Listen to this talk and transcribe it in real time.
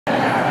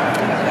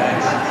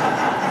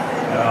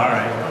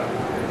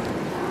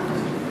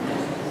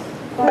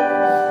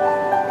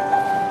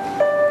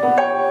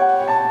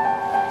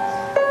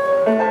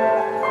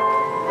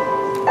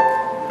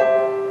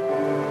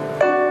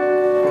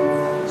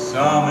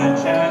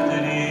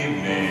enchanted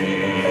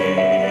evening.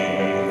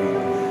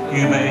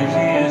 You may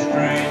see a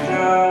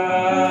stranger,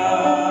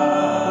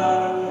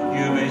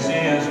 you may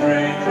see a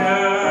stranger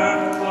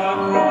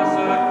across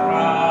a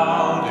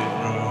crowded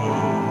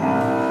room,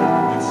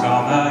 but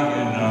somehow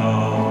you know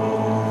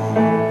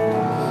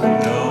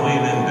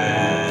even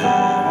then,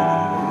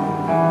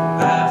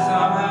 that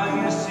somehow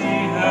you see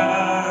her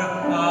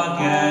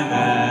again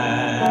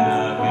and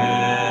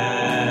again.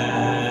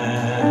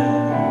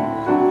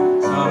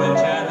 Some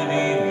enchanted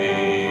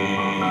evening,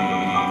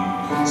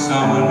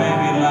 someone may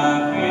be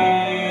laughing,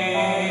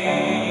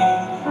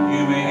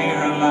 you may hear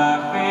her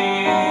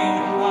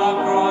laughing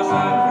across a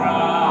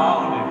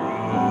crowded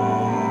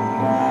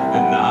room,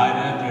 and night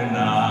after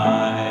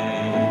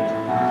night,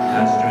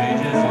 as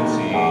strange as it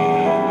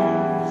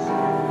seems,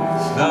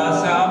 the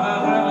sound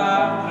of her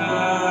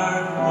laughter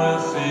will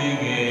sing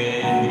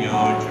in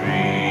your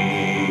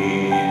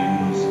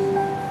dreams.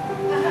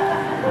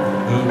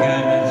 Who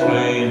can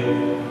explain?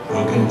 Who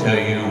can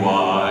tell you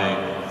why?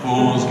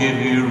 Fools give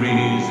you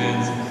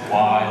reasons,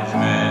 wise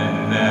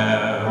men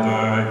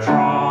never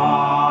try.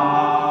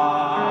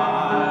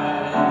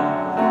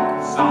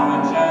 Some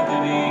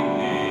enchanted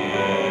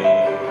evening,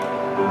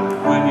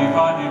 when you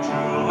find your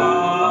true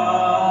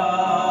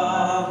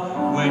love,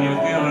 when you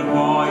feel her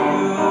call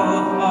you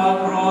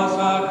across a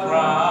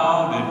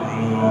crowded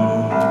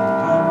room,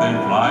 then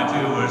fly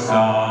to her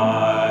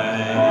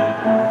side,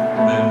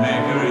 then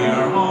make her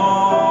your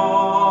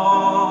own,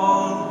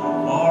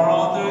 or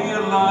all through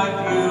your life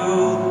you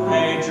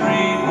may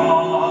dream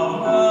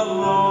all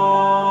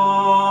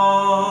alone.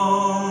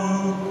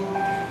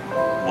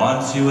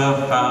 Once you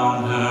have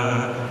found her,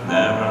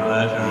 never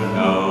let her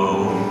go.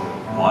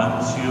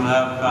 Once you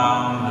have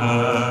found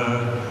her,